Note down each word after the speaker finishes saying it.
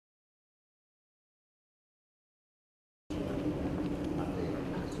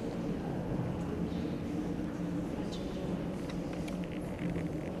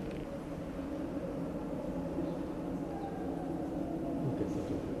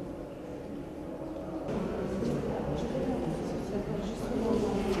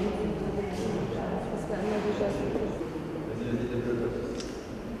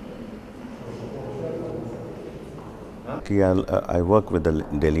basically I work with the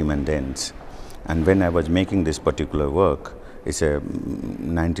daily mundanes, and when I was making this particular work, it's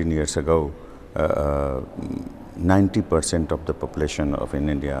 19 years ago, 90% of the population of in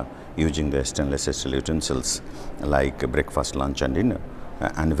India using the stainless steel utensils like breakfast, lunch and dinner,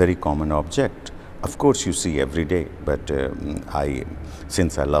 and a very common object. Of course you see every day, but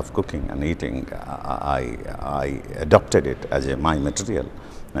since I love cooking and eating, I adopted it as my material,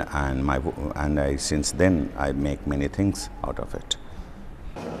 and since then I make many things out of it.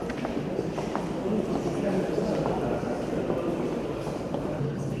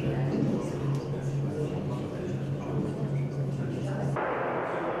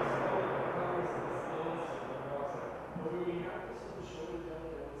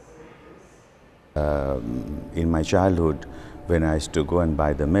 In my childhood, when I used to go and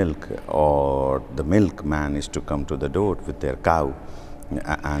buy the milk, or the milkman used to come to the door with their cow,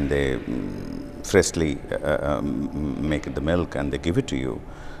 and they freshly make the milk and they give it to you.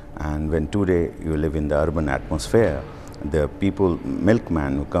 And when today you live in the urban atmosphere, the people,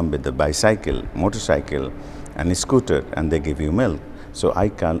 milkman who come with the bicycle, motorcycle and a scooter, and they give you milk. So I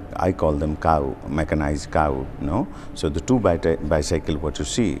call them cow, mechanized cow, no? So the two bicycle what you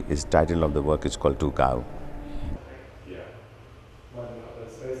see is title of the work is called Two Cow. Yeah. But the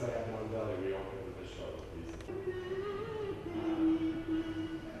space I have one belly, we opened with the show.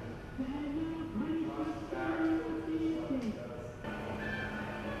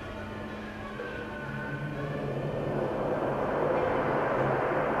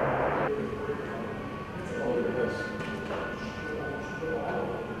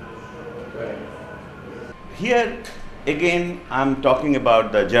 Here again I'm talking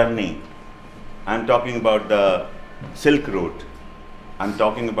about the journey, I'm talking about the Silk Route, I'm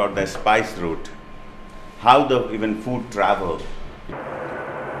talking about the spice route, how the even food travel.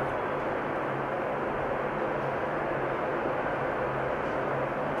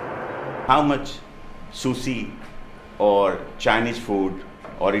 How much sushi or Chinese food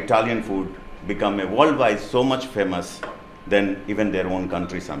or Italian food become a worldwide so much famous than even their own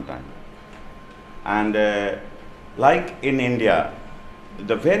country sometimes. And like in India,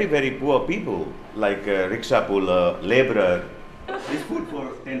 the very, very poor people, like rickshaw puller, laborer, is food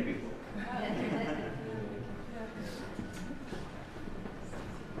for 10 people.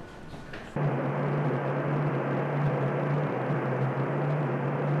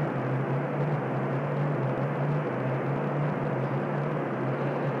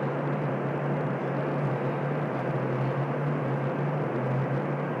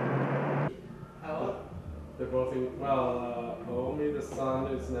 They're both in, well, Naomi, the son,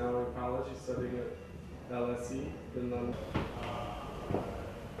 is now in college. He's studying at LSE. And then,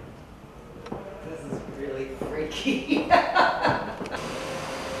 this is really freaky.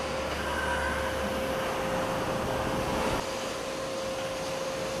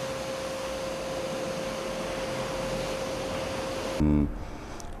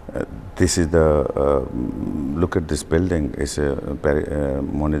 This is the, look at this building, it's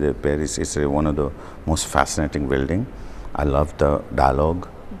one of the Paris, it's one of the most fascinating building. I love the dialogue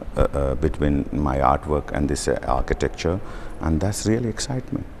between my artwork and this architecture, and that's really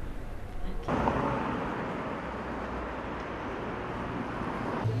excites me.